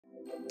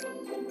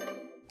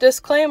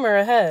Disclaimer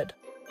ahead.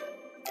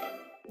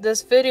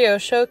 This video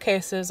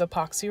showcases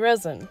epoxy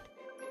resin.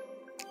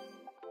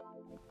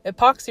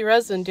 Epoxy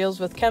resin deals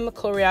with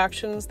chemical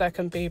reactions that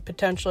can be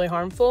potentially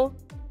harmful,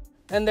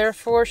 and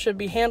therefore should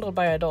be handled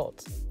by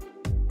adults.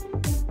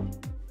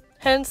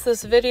 Hence,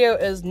 this video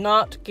is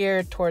not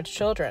geared towards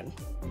children.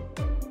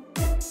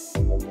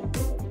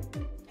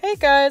 Hey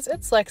guys,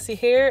 it's Lexi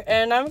here,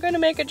 and I'm going to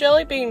make a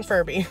jelly bean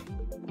Furby.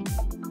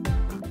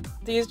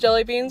 These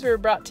jelly beans were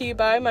brought to you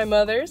by my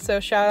mother, so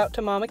shout out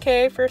to Mama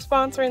Kay for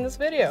sponsoring this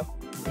video.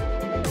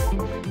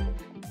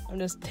 I'm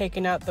just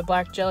taking out the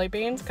black jelly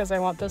beans because I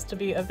want this to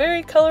be a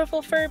very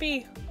colorful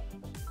Furby.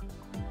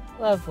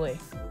 Lovely.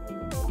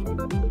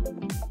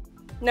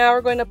 Now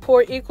we're going to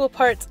pour equal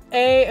parts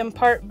A and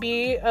part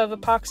B of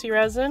epoxy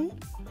resin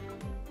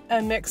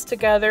and mix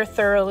together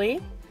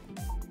thoroughly.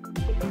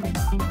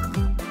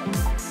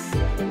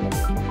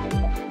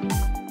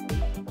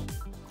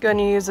 Going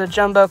to use a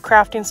jumbo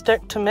crafting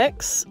stick to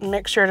mix.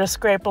 Make sure to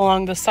scrape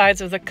along the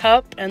sides of the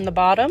cup and the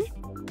bottom.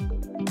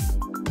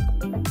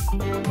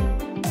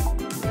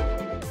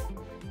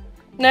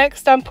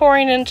 Next, I'm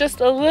pouring in just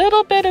a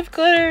little bit of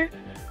glitter,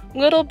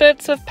 little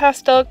bits of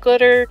pastel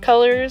glitter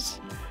colors,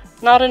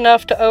 not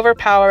enough to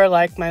overpower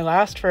like my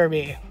last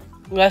Furby.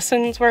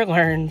 Lessons were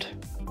learned.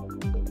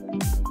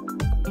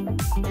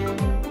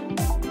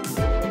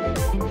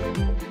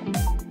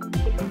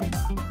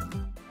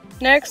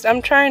 Next,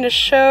 I'm trying to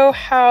show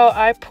how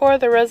I pour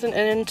the resin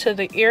into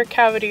the ear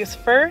cavities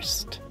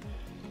first.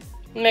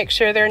 Make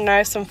sure they're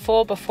nice and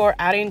full before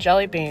adding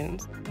jelly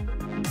beans.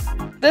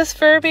 This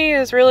Furby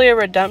is really a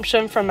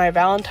redemption from my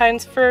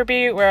Valentine's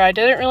Furby, where I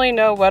didn't really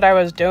know what I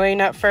was doing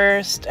at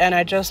first, and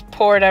I just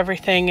poured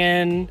everything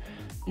in,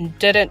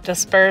 didn't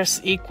disperse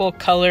equal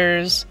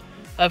colors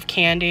of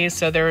candy,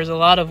 so there was a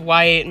lot of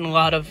white and a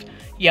lot of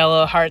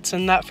yellow hearts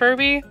in that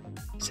Furby.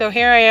 So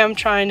here I am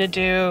trying to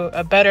do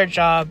a better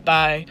job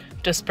by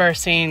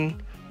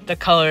dispersing the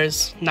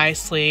colors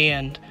nicely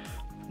and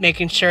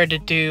making sure to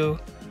do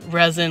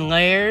resin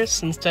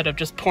layers instead of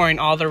just pouring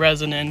all the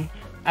resin in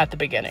at the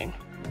beginning.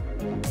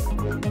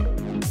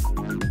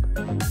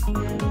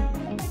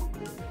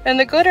 And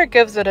the glitter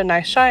gives it a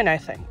nice shine, I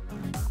think.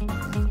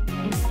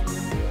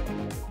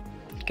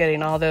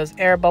 Getting all those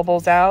air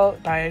bubbles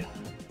out by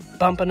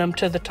bumping them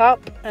to the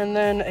top, and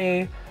then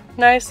a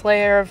nice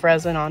layer of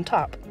resin on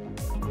top.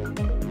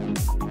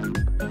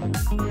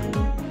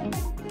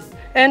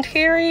 And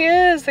here he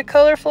is, the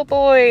colorful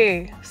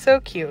boy. So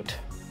cute.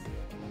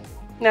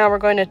 Now we're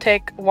going to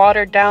take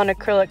watered down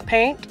acrylic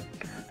paint.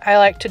 I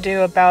like to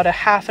do about a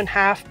half and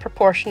half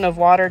proportion of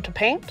water to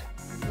paint.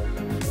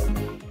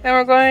 And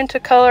we're going to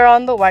color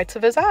on the whites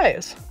of his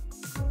eyes.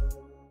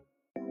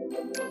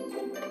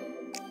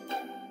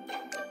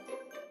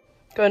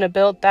 Going to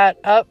build that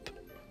up,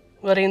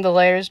 letting the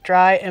layers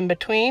dry in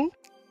between.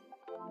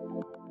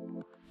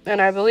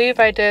 And I believe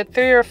I did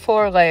 3 or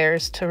 4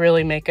 layers to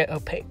really make it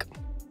opaque.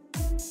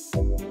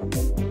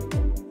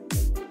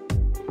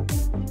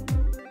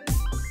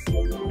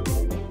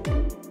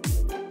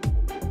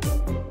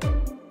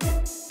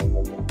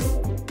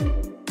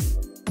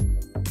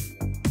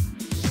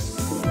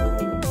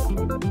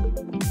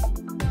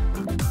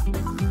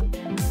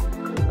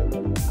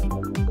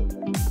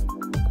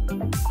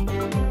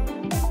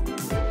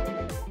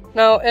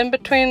 Now, in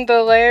between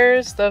the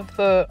layers of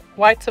the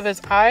whites of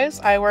his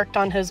eyes, I worked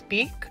on his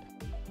beak.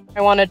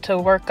 I wanted to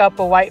work up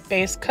a white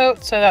base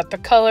coat so that the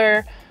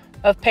color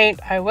of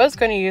paint I was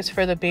going to use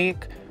for the beak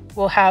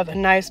will have a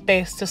nice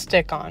base to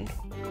stick on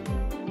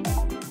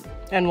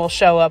and will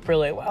show up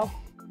really well.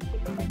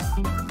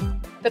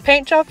 The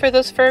paint job for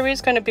this Furby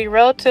is going to be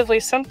relatively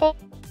simple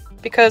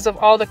because of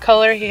all the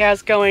color he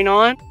has going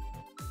on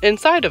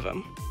inside of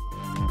him.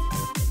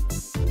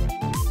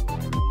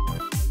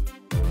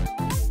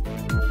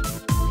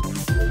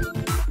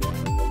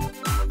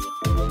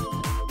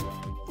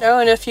 Oh,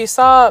 and if you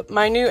saw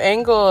my new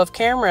angle of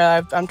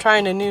camera, I'm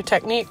trying a new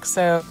technique,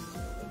 so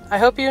I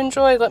hope you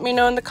enjoyed. Let me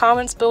know in the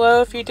comments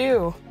below if you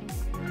do.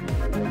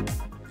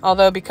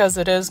 Although because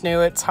it is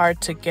new, it's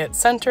hard to get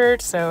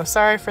centered, so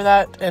sorry for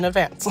that in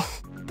advance.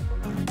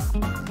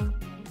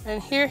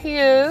 And here he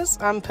is.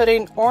 I'm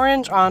putting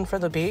orange on for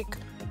the beak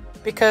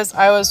because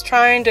I was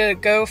trying to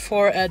go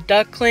for a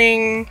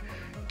duckling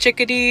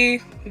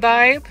chickadee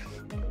vibe.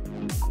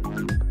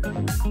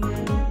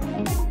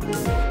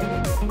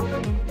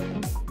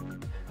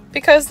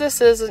 Because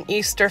this is an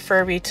Easter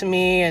Furby to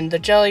me, and the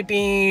jelly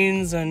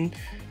beans and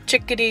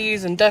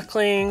chickadees and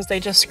ducklings, they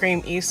just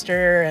scream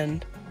Easter,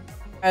 and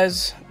I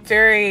was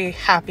very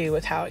happy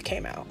with how it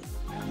came out.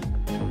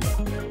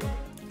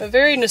 A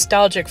very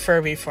nostalgic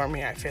Furby for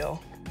me, I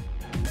feel.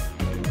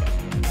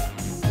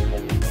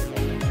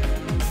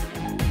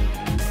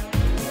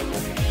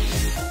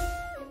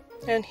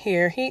 And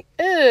here he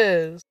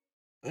is.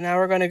 Now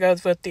we're going to go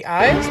with the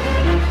eyes.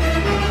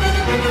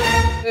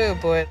 Oh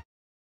boy.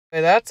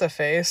 That's a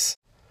face.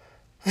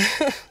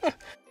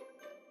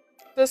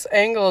 This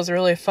angle is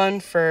really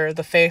fun for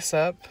the face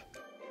up.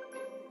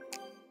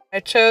 I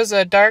chose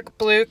a dark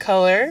blue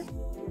color.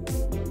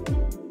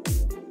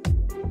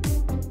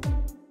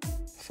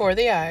 for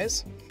the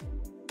eyes.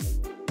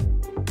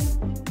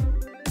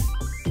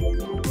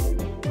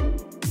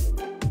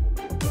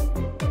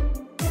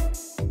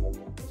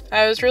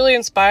 I was really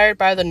inspired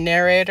by the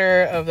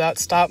narrator of that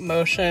stop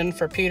motion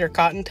for Peter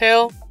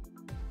Cottontail,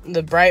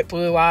 the bright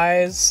blue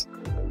eyes.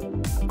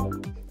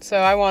 So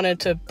I wanted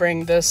to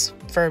bring this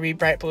Furby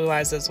bright blue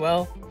eyes as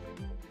well.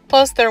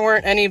 Plus there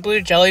weren't any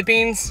blue jelly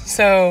beans,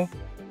 so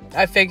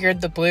I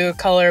figured the blue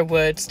color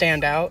would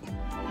stand out.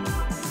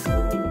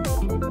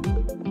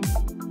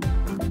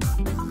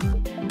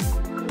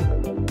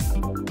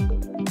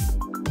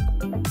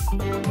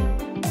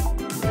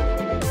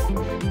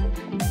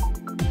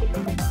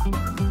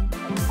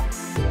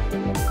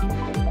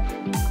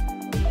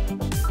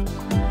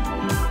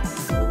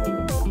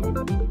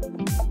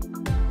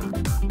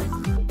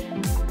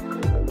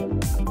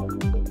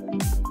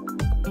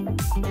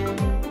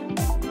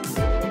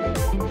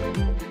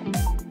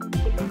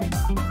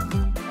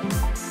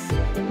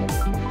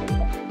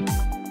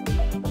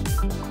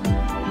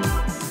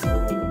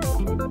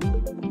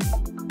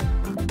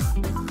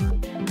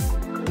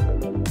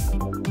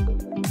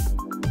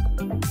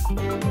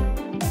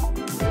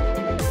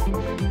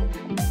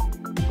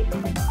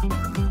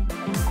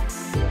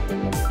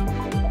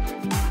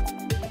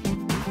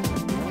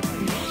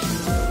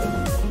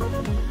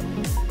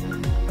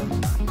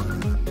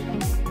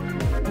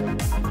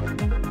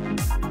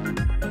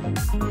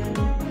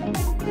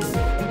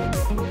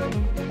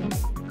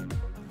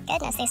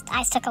 Goodness, these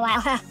eyes took a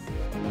while, huh?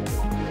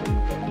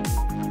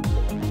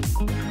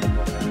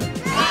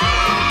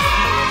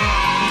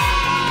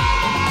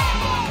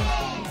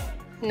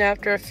 And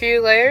after a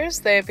few layers,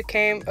 they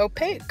became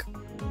opaque.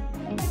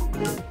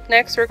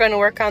 Next, we're going to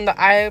work on the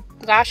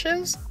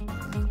eyelashes.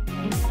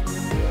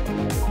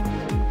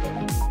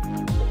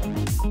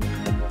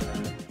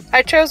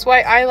 I chose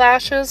white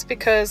eyelashes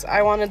because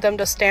I wanted them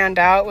to stand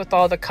out with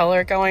all the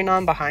color going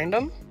on behind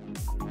them.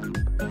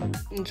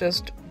 And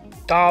just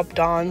daubed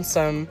on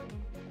some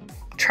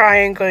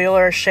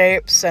triangular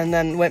shapes and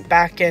then went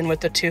back in with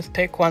the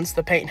toothpick once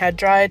the paint had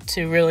dried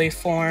to really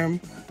form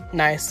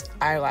nice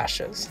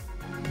eyelashes.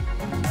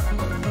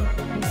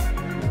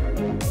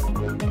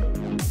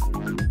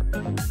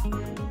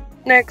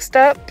 Next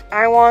up,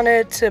 I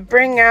wanted to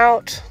bring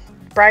out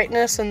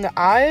brightness in the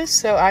eyes,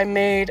 so I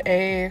made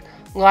a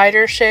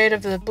lighter shade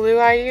of the blue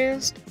I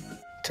used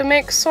to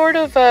make sort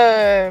of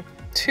a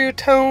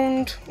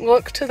two-toned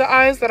look to the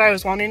eyes that I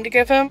was wanting to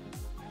give him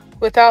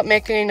without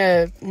making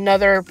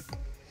another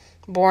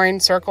boring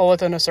circle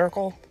within a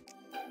circle.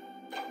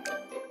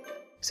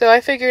 So I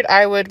figured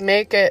I would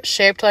make it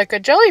shaped like a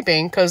jelly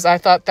bean because I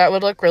thought that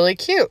would look really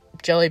cute.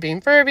 Jelly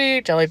bean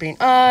Furby, jelly bean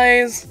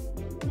eyes.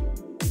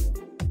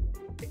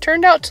 It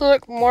turned out to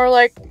look more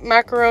like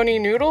macaroni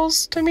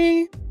noodles to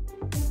me.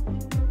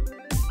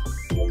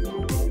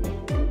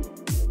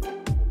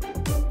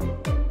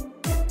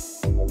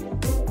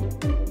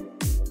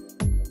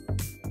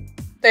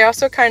 They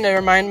also kind of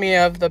remind me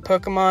of the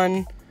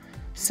Pokemon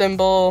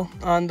symbol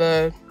on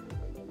the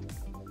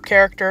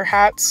character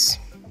hats.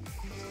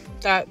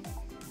 That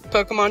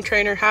Pokemon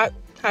trainer hat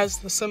has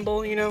the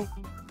symbol, you know?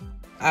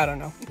 I don't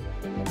know.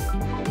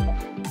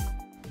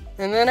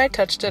 And then I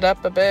touched it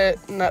up a bit,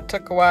 and that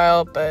took a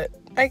while, but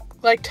I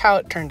liked how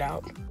it turned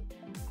out.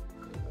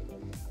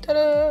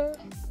 Ta-da!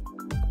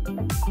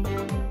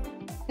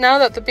 Now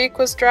that the beak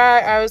was dry,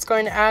 I was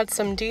going to add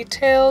some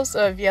details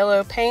of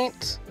yellow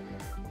paint.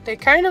 They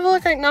kind of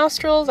look like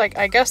nostrils, like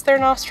I guess they're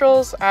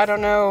nostrils, I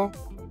don't know.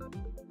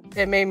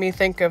 It made me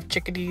think of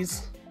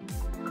chickadees.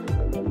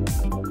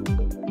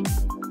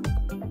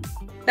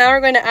 Now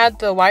we're going to add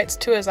the whites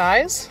to his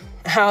eyes.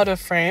 Out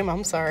of frame,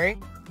 I'm sorry.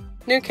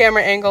 New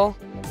camera angle.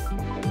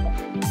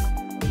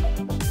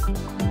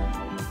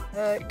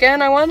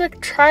 Again, I want to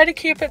try to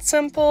keep it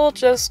simple,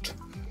 just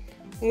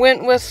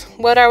went with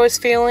what I was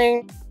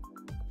feeling.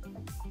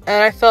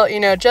 And I felt, you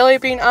know, jelly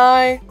bean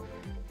eye,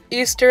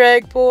 Easter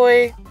egg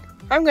boy.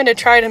 I'm going to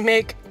try to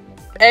make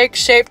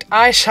egg-shaped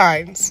eye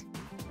shines.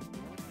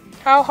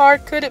 How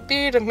hard could it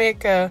be to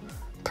make a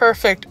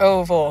perfect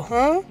oval,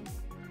 huh?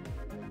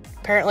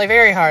 Apparently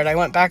very hard. I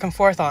went back and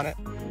forth on it.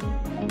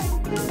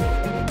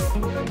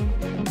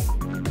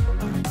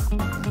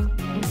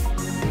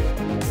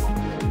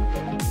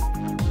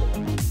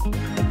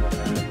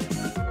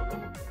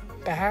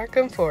 Back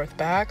and forth,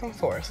 back and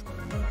forth.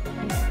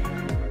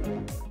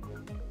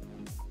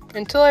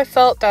 Until I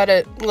felt that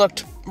it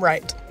looked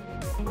right.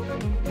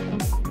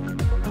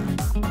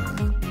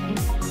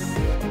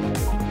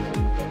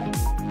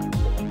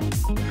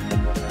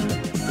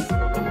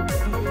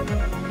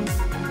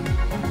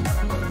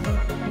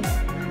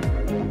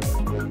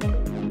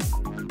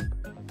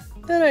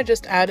 Then I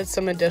just added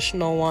some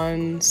additional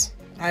ones,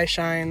 eye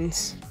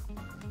shines,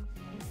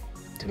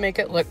 to make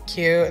it look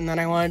cute, and then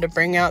I wanted to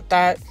bring out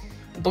that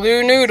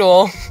blue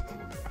noodle,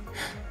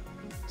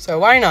 so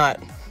why not?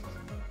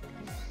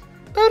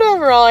 But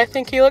overall, I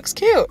think he looks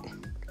cute.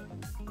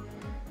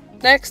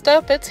 Next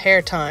up, it's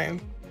hair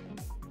time.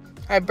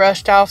 I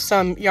brushed off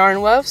some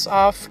yarn wefts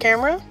off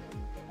camera.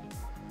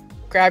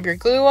 Grab your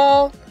glue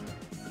wall,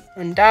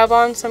 And dab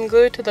on some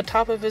glue to the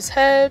top of his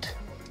head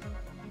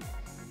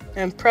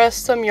and press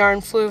some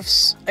yarn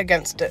floofs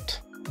against it.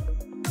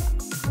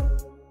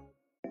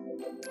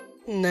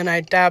 And then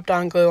I dabbed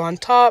on glue on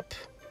top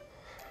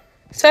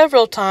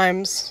several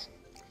times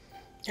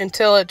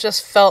until it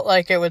just felt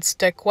like it would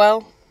stick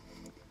well.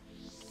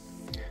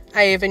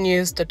 I even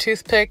used a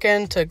toothpick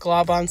to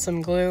glob on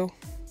some glue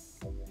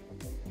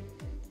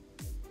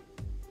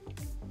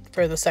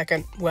for the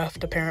second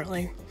weft,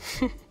 apparently.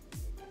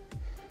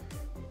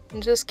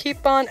 And just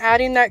keep on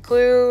adding that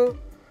glue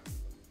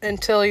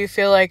until you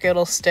feel like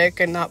it'll stick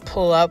and not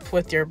pull up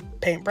with your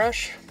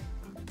paintbrush.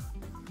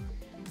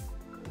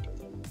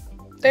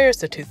 There's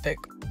the toothpick.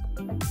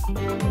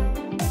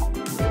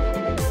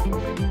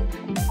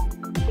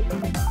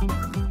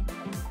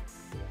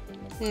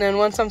 And then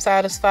once I'm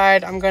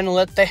satisfied, I'm going to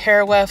let the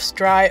hair wefts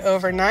dry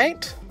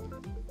overnight.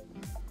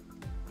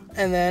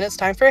 And then it's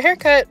time for a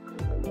haircut.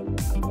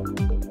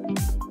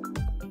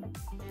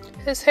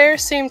 His hair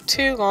seemed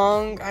too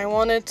long. I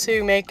wanted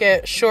to make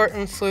it short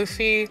and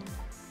floofy,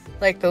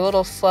 like the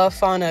little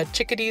fluff on a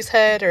chickadee's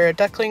head or a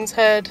duckling's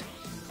head.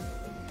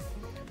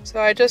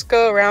 So I just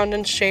go around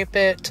and shape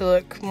it to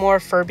look more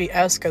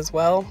Furby-esque as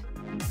well,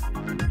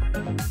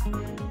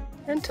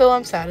 until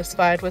I'm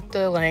satisfied with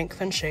the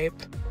length and shape.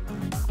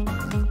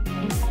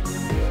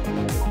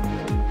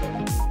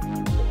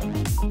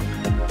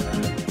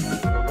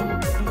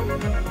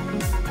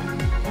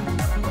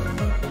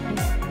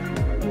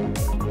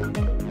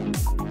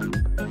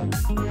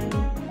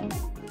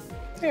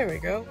 There we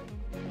go.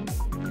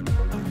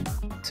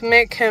 To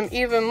make him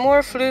even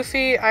more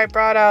floofy, I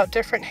brought out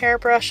different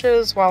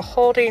hairbrushes while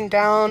holding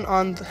down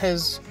on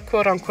his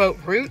quote-unquote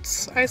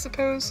roots, I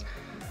suppose.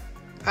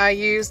 I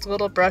used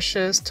little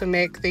brushes to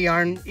make the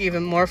yarn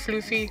even more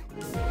floofy.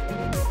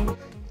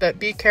 But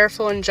be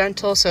careful and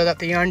gentle so that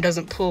the yarn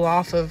doesn't pull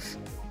off of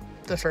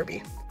the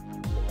Furby.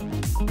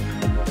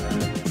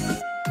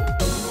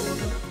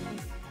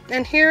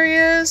 And here he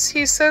is.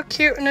 He's so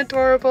cute and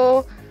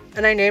adorable.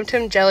 And I named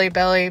him Jelly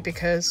Belly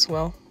because,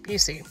 well, you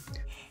see.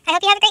 I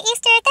hope you have a great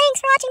Easter. Thanks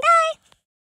for watching. Bye!